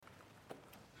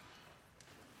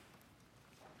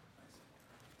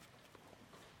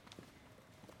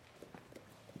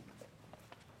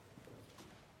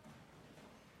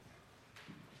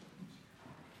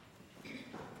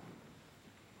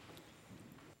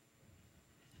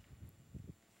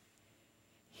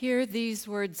Hear these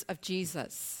words of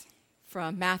Jesus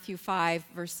from Matthew 5,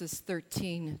 verses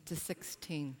 13 to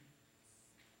 16.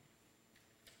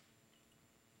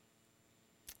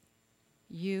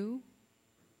 You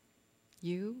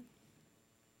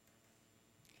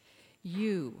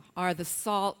are the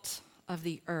salt of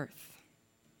the earth.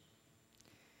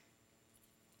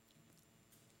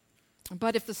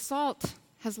 But if the salt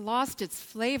has lost its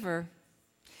flavor,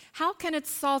 how can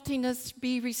its saltiness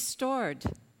be restored?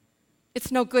 It's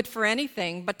no good for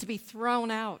anything but to be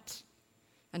thrown out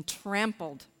and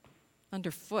trampled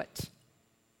underfoot.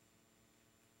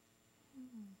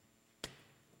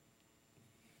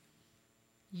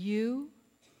 You,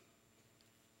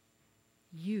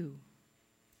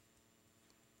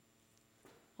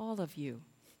 all of you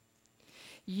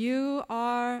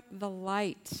are the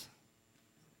light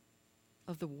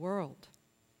of the world.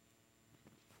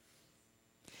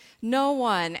 No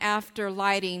one, after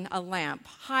lighting a lamp,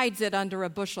 hides it under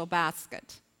a bushel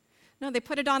basket. No, they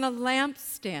put it on a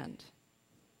lampstand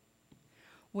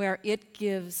where it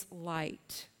gives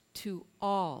light to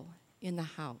all in the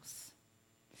house.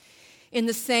 In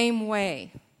the same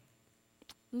way,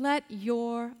 let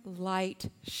your light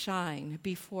shine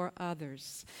before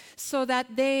others so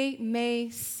that they may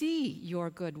see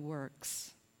your good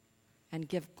works and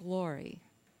give glory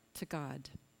to God.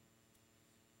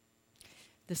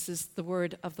 This is the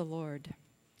word of the Lord.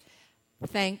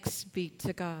 Thanks be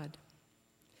to God.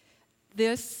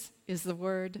 This is the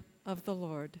word of the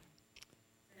Lord.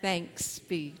 Thanks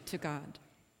be to God.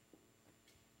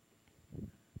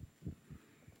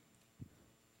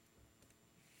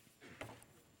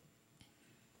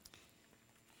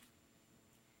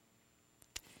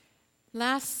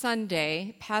 Last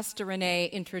Sunday, Pastor Renee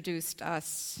introduced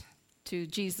us to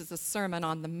Jesus' Sermon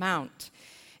on the Mount,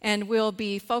 and we'll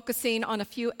be focusing on a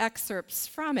few excerpts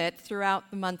from it throughout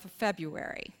the month of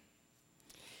February.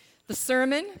 The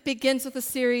sermon begins with a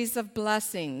series of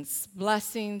blessings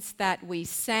that we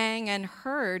sang and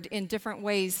heard in different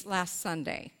ways last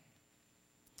Sunday.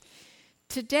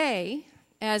 Today,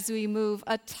 as we move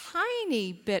a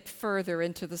tiny bit further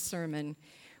into the sermon,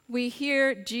 we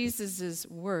hear Jesus'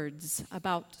 words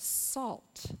about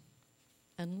salt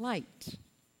and light.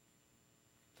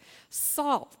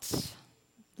 Salt,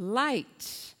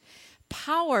 light,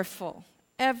 powerful,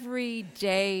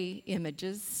 everyday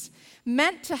images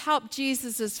meant to help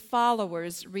Jesus'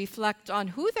 followers reflect on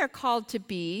who they're called to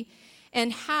be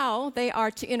and how they are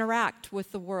to interact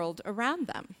with the world around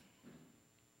them.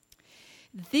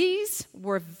 These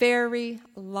were very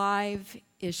live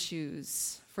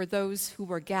issues for those who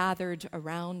were gathered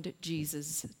around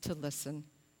Jesus to listen.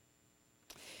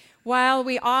 While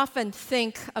we often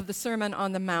think of the Sermon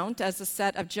on the Mount as a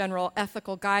set of general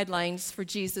ethical guidelines for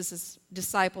Jesus'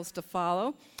 disciples to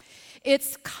follow,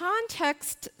 its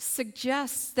context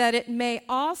suggests that it may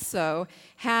also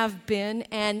have been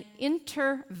an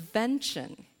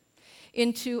intervention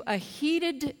into a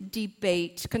heated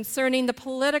debate concerning the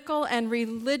political and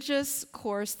religious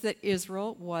course that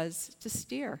Israel was to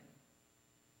steer.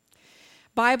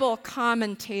 Bible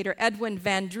commentator Edwin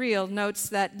Van Driel notes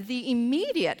that the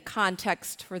immediate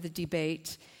context for the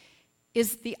debate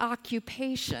is the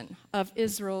occupation of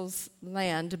Israel's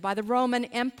land by the Roman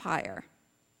Empire.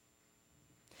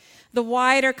 The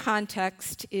wider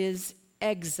context is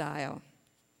exile,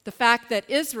 the fact that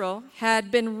Israel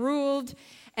had been ruled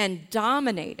and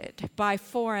dominated by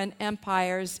foreign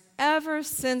empires ever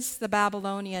since the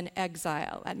Babylonian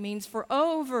exile. That means for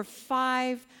over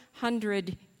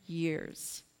 500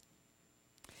 years.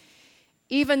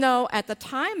 Even though at the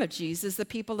time of Jesus, the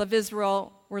people of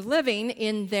Israel were living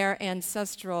in their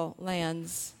ancestral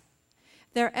lands,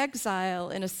 their exile,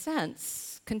 in a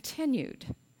sense,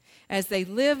 continued as they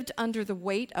lived under the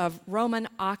weight of Roman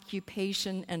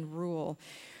occupation and rule,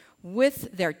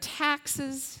 with their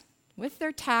taxes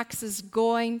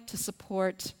going to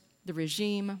support the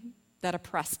regime that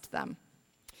oppressed them,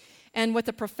 and with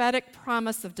the prophetic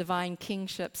promise of divine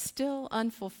kingship still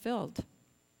unfulfilled.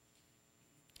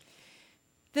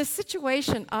 This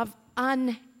situation of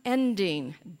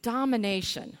unending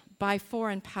domination by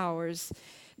foreign powers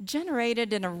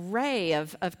generated an array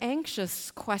of anxious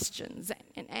questions,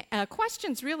 and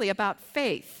questions really about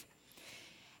faith.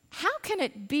 How can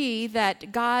it be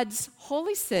that God's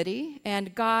holy city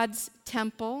and God's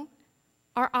temple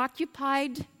are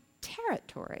occupied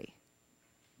territory?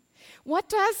 What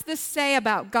does this say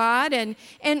about God, and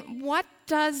what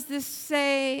does this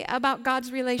say about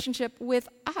God's relationship with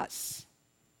us?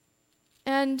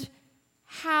 And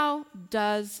how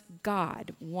does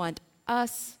God want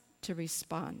us to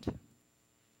respond?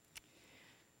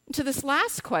 To this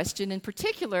last question in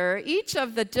particular, each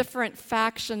of the different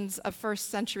factions of first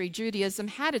century Judaism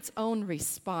had its own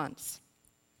response.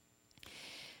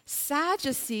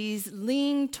 Sadducees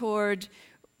leaned toward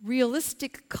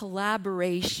realistic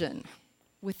collaboration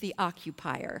with the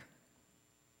occupier.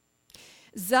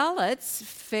 Zealots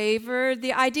favored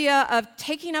the idea of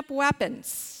taking up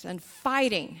weapons and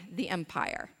fighting the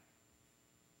empire.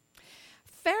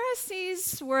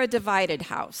 Pharisees were a divided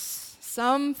house.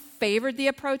 Some favored the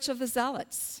approach of the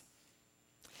Zealots.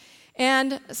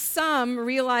 And some,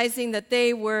 realizing that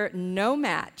they were no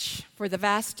match for the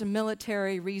vast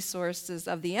military resources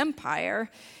of the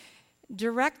empire,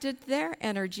 directed their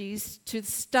energies to the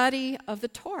study of the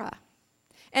Torah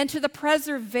and to the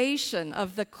preservation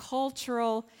of the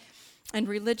cultural and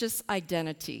religious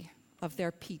identity of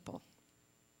their people.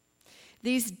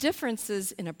 These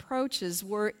differences in approaches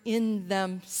were in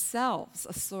themselves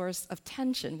a source of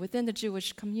tension within the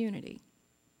Jewish community.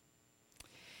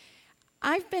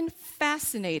 I've been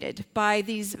fascinated by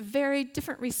these very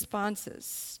different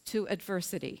responses to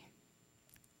adversity.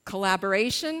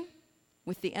 Collaboration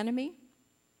with the enemy,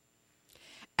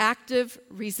 active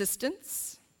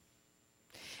resistance,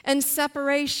 and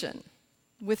separation,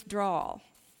 withdrawal.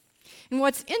 And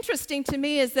what's interesting to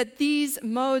me is that these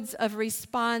modes of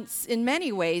response, in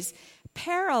many ways,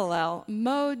 parallel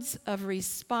modes of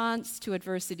response to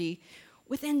adversity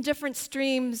within different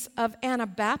streams of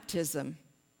Anabaptism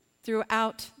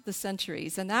throughout the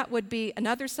centuries. And that would be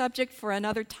another subject for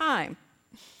another time.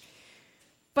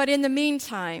 But in the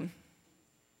meantime,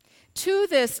 to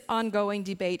this ongoing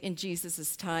debate in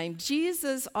Jesus' time,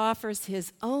 Jesus offers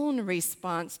his own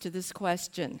response to this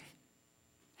question.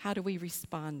 How do we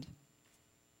respond?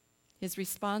 His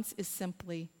response is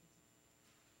simply,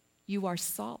 you are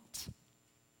salt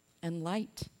and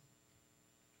light.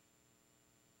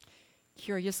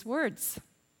 Curious words.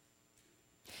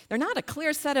 They're not a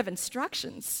clear set of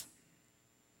instructions.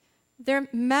 They're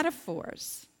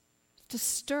metaphors to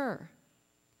stir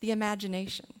the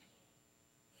imagination.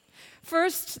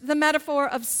 First, the metaphor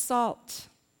of salt.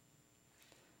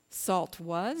 Salt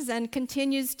was and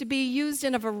continues to be used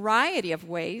in a variety of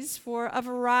ways for a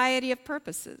variety of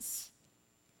purposes.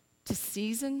 To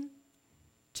season,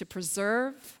 to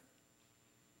preserve,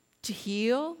 to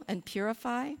heal and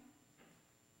purify.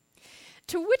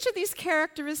 To which of these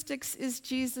characteristics is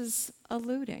Jesus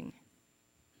alluding?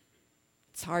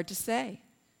 It's hard to say.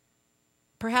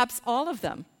 Perhaps all of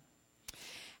them.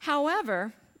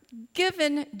 However,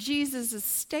 given Jesus'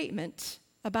 statement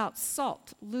about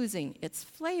salt losing its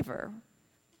flavor,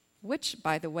 which,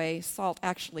 by the way, salt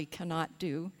actually cannot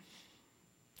do,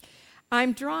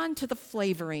 I'm drawn to the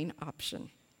flavoring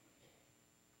option.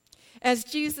 As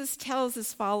Jesus tells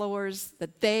his followers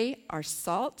that they are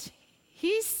salt,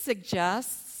 he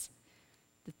suggests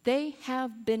that they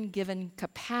have been given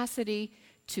capacity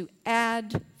to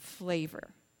add flavor,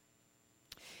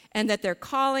 and that their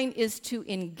calling is to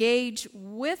engage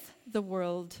with the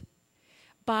world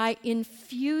by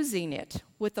infusing it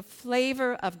with the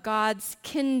flavor of God's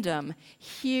kingdom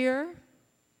here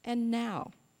and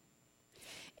now.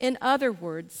 In other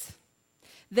words,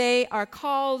 they are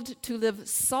called to live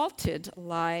salted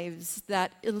lives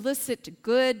that elicit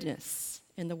goodness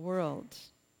in the world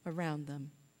around them.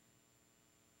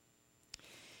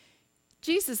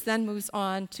 Jesus then moves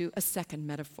on to a second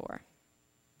metaphor,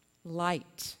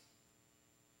 light.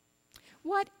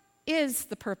 What is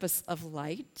the purpose of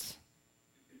light?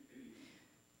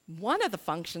 One of the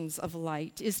functions of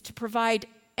light is to provide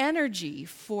energy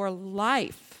for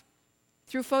life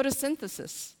through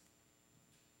photosynthesis.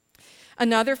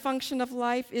 Another function of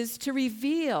life is to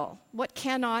reveal what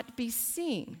cannot be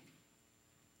seen.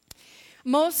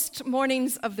 Most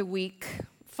mornings of the week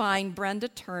find Brenda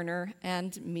Turner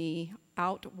and me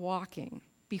out walking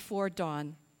before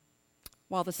dawn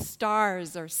while the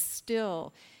stars are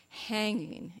still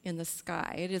hanging in the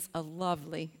sky. It is a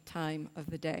lovely time of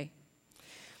the day.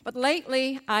 But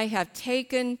lately, I have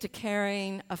taken to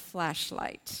carrying a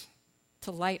flashlight to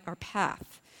light our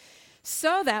path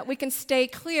so that we can stay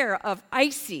clear of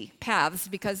icy paths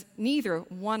because neither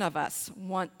one of us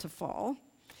want to fall,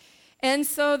 and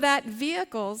so that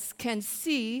vehicles can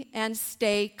see and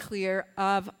stay clear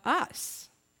of us.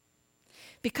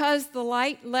 Because the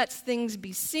light lets things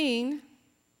be seen,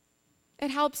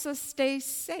 it helps us stay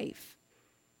safe.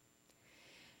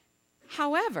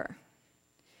 However,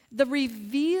 the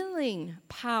revealing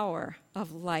power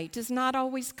of light is not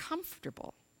always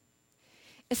comfortable,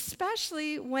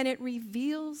 especially when it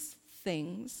reveals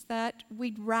things that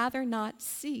we'd rather not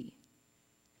see,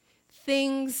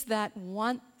 things that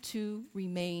want to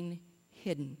remain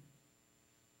hidden.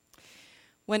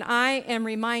 when I am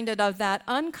reminded of that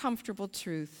uncomfortable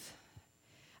truth,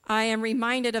 I am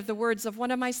reminded of the words of one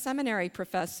of my seminary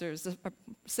professors, a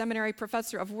seminary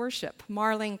professor of worship,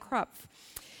 Marlene Krupf,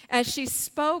 as she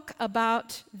spoke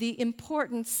about the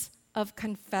importance of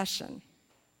confession.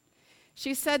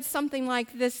 She said something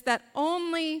like this, that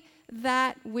only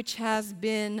that which has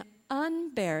been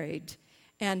unburied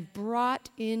and brought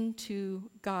into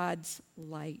God's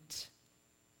light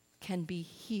can be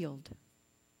healed.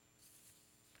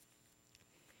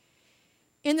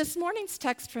 In this morning's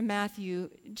text from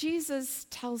Matthew, Jesus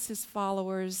tells his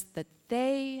followers that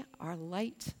they are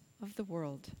light of the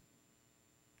world.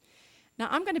 Now,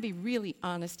 I'm going to be really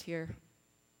honest here.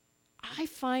 I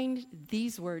find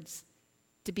these words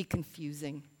to be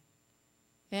confusing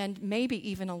and maybe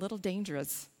even a little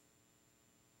dangerous.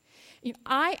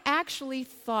 I actually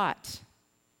thought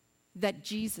that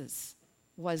Jesus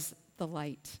was the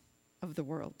light of the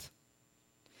world.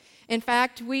 In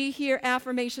fact, we hear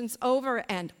affirmations over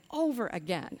and over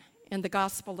again in the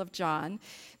Gospel of John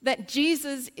that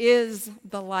Jesus is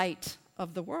the light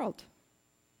of the world.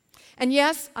 And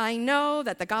yes, I know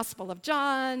that the Gospel of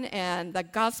John and the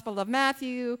Gospel of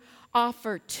Matthew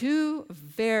offer two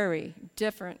very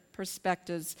different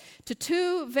perspectives to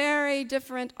two very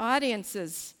different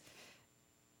audiences.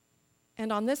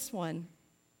 And on this one,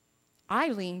 I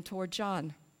lean toward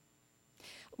John,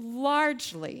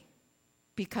 largely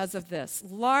because of this,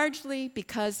 largely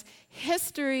because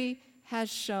history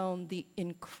has shown the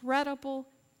incredible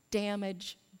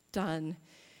damage done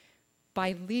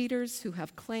by leaders who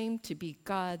have claimed to be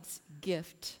God's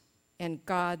gift and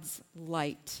God's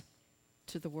light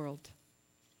to the world.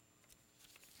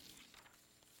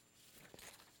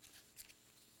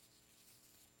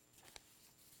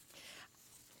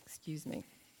 Excuse me.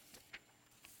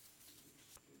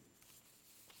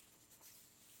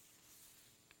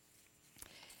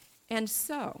 And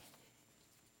so,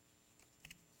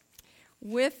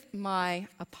 with my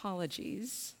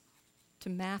apologies to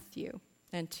Matthew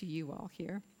and to you all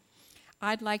here,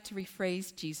 I'd like to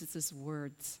rephrase Jesus'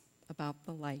 words about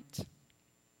the light.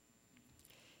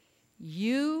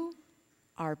 You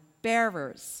are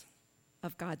bearers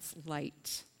of God's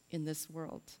light in this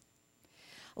world.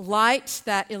 Light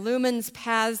that illumines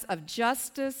paths of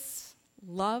justice,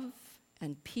 love,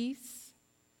 and peace.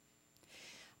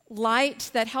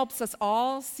 Light that helps us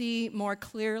all see more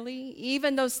clearly,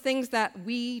 even those things that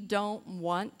we don't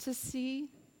want to see.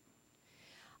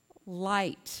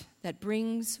 Light that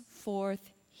brings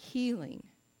forth healing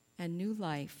and new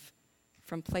life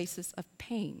from places of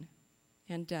pain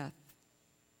and death.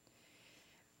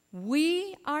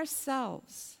 We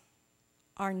ourselves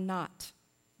are not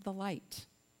the light.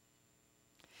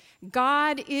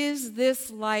 God is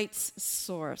this light's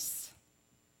source,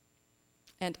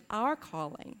 and our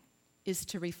calling is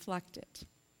to reflect it.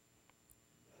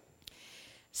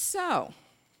 So,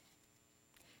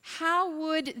 how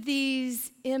would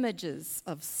these images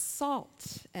of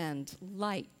salt and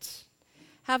light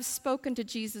have spoken to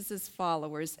Jesus'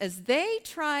 followers as they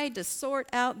tried to sort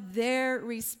out their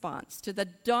response to the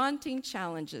daunting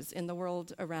challenges in the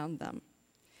world around them?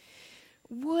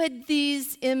 Would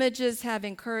these images have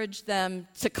encouraged them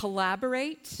to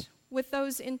collaborate with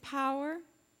those in power?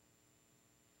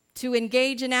 To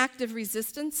engage in active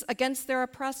resistance against their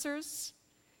oppressors?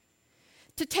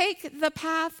 To take the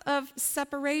path of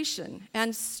separation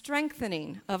and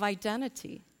strengthening of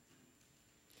identity?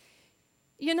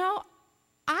 You know,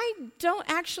 I don't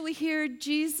actually hear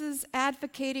Jesus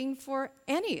advocating for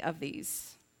any of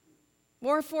these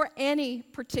or for any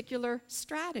particular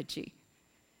strategy.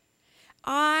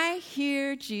 I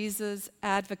hear Jesus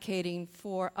advocating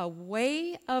for a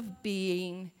way of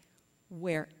being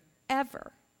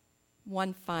wherever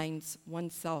one finds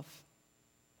oneself.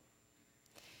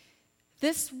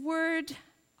 This word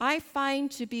I find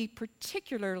to be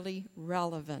particularly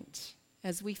relevant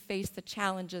as we face the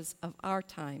challenges of our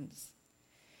times,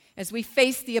 as we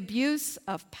face the abuse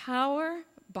of power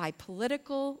by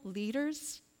political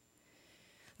leaders,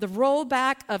 the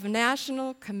rollback of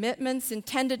national commitments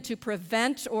intended to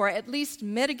prevent or at least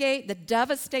mitigate the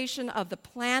devastation of the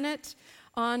planet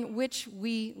on which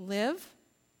we live,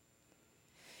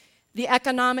 the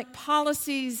economic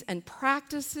policies and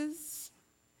practices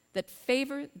that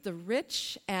favor the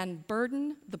rich and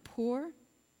burden the poor,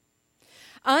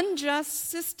 unjust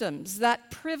systems that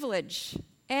privilege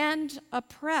and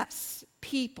oppress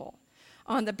people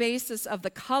on the basis of the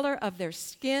color of their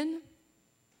skin,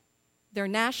 their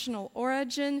national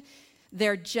origin,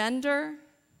 their gender,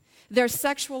 their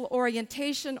sexual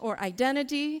orientation or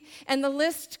identity, and the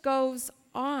list goes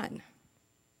on.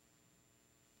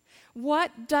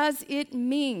 What does it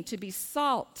mean to be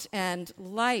salt and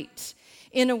light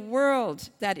in a world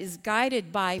that is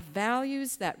guided by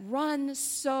values that run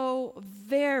so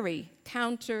very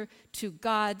counter to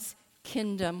God's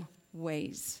kingdom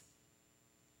ways?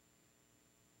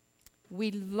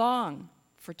 We long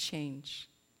for change.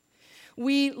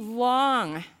 We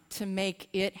long to make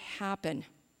it happen.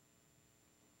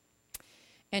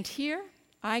 And here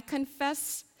I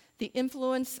confess the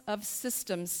influence of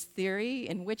systems theory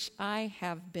in which I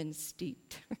have been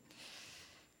steeped.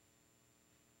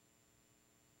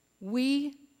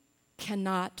 We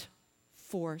cannot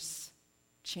force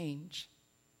change.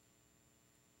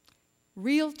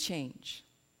 Real change,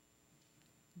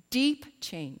 deep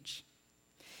change,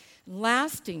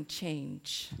 lasting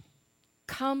change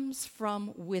comes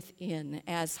from within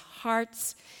as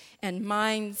hearts and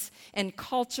minds and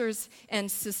cultures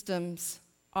and systems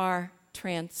are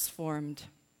transformed.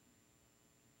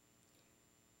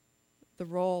 The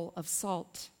role of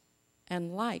salt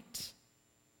and light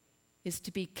is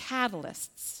to be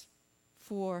catalysts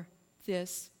for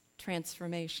this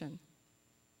transformation.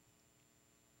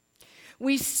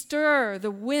 We stir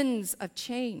the winds of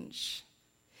change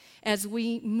as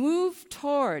we move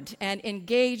toward and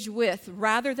engage with,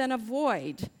 rather than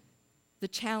avoid, the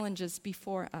challenges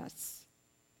before us.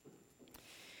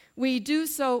 We do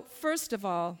so, first of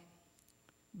all,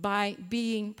 by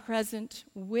being present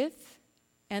with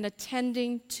and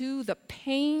attending to the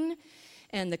pain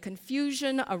and the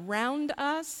confusion around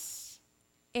us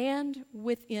and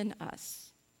within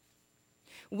us.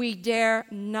 We dare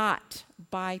not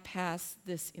bypass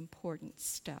this important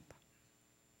step.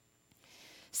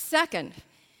 Second,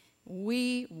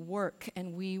 we work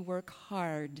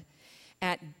hard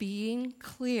at being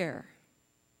clear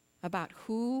about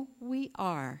who we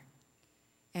are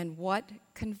and what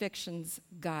convictions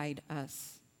guide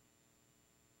us.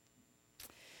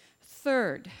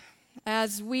 Third,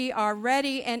 as we are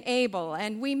ready and able,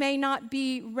 and we may not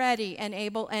be ready and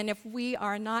able, and if we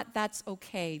are not, that's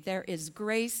okay. There is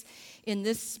grace in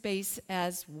this space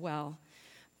as well.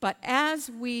 But as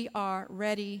we are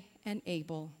ready and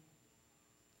able,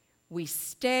 we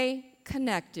stay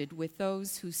connected with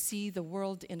those who see the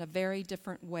world in a very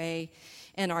different way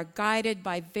and are guided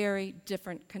by very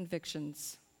different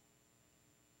convictions.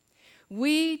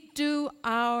 We do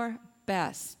our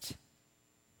best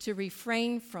to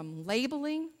refrain from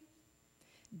labeling,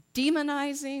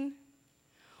 demonizing,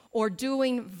 or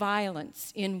doing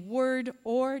violence in word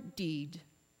or deed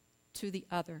to the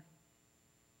other.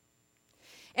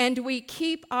 And we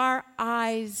keep our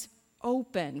eyes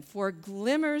open for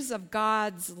glimmers of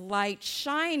God's light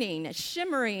shining,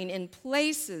 shimmering in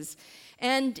places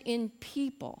and in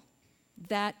people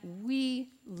that we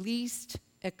least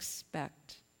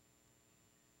expect.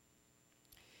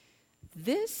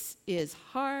 This is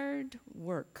hard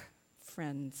work,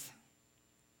 friends.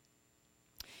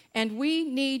 And we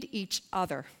need each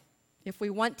other if we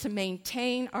want to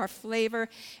maintain our flavor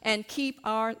and keep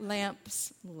our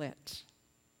lamps lit.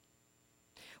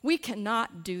 We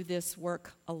cannot do this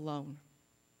work alone.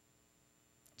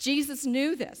 Jesus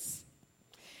knew this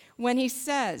when he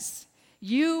says,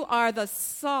 "You are the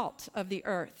salt of the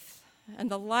earth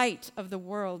and the light of the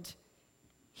world."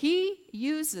 He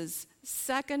uses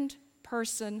second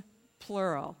person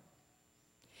plural.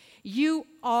 You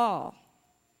all,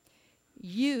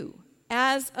 you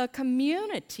as a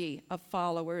community of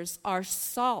followers are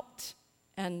salt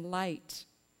and light.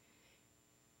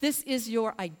 This is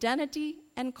your identity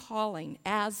and calling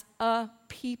as a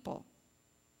people.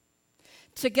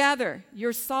 Together,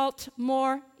 your salt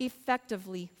more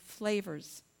effectively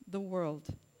flavors the world.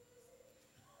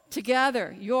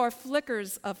 Together, your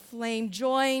flickers of flame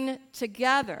join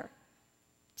together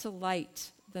to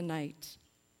light the night.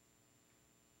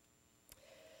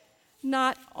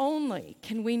 Not only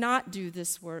can we not do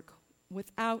this work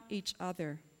without each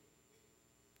other,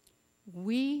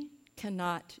 we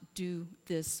cannot do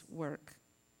this work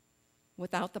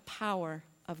without the power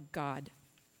of God.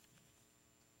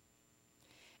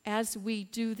 As we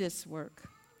do this work,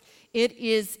 it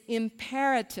is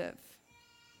imperative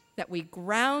that we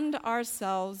ground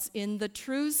ourselves in the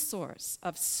true source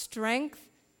of strength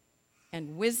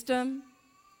and wisdom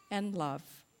and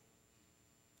love.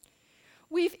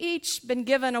 We've each been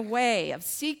given a way of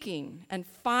seeking and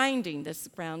finding this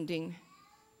grounding,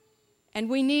 and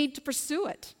we need to pursue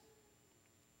it.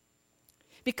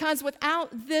 Because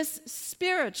without this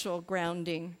spiritual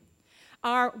grounding,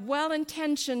 our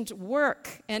well-intentioned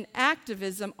work and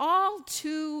activism all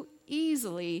too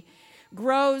easily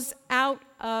grows out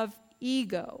of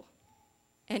ego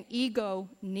and ego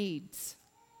needs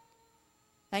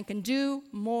and can do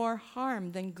more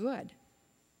harm than good.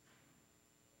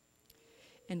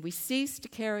 and we cease to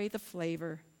carry the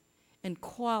flavor and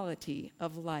quality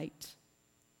of light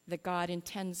that God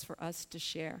intends for us to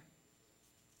share.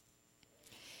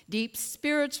 Deep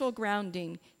spiritual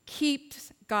grounding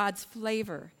keeps God's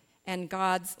flavor and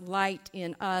God's light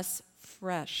in us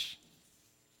fresh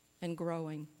and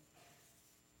growing.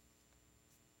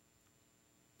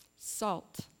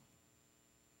 Salt,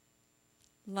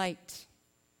 light.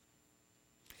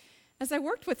 As I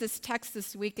worked with this text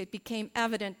this week, it became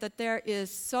evident that there is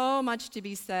so much to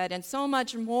be said and so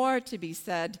much more to be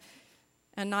said,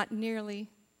 and not nearly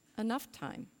enough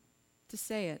time to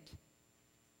say it.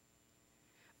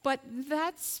 But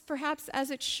that's perhaps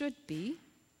as it should be.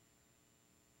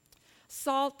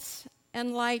 Salt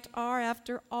and light are,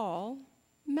 after all,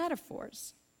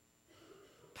 metaphors.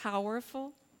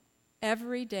 Powerful,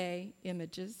 everyday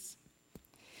images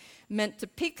meant to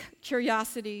pique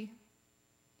curiosity,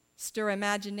 stir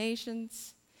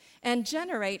imaginations, and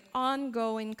generate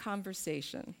ongoing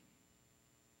conversation.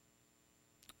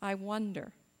 I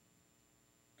wonder,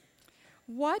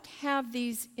 what have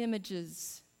these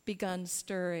images begun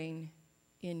stirring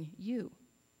in you?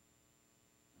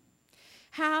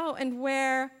 How and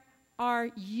where are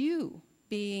you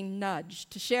being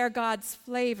nudged to share God's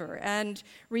flavor and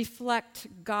reflect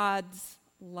God's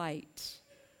light?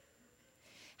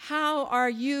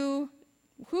 Who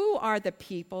are the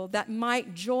people that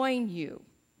might join you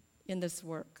in this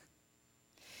work?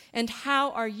 And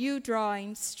how are you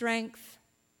drawing strength,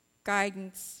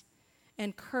 guidance,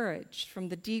 and courage from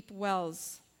the deep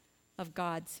wells of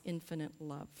God's infinite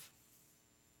love?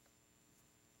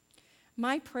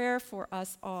 My prayer for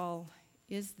us all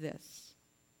is this: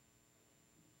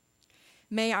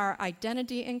 may our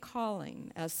identity and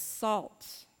calling as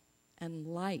salt and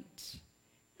light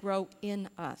grow in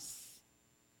us,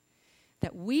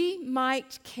 that we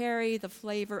might carry the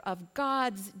flavor of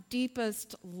God's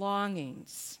deepest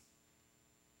longings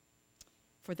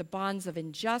for the bonds of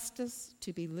injustice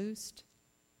to be loosed,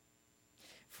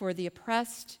 for the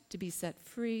oppressed to be set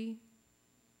free,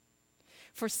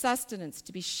 for sustenance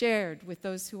to be shared with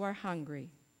those who are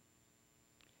hungry,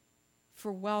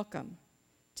 for welcome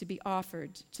to be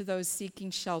offered to those seeking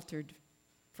shelter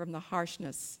from the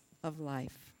harshness of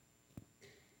life.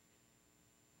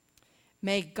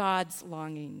 May God's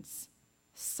longings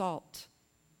salt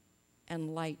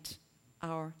and light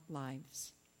our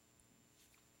lives.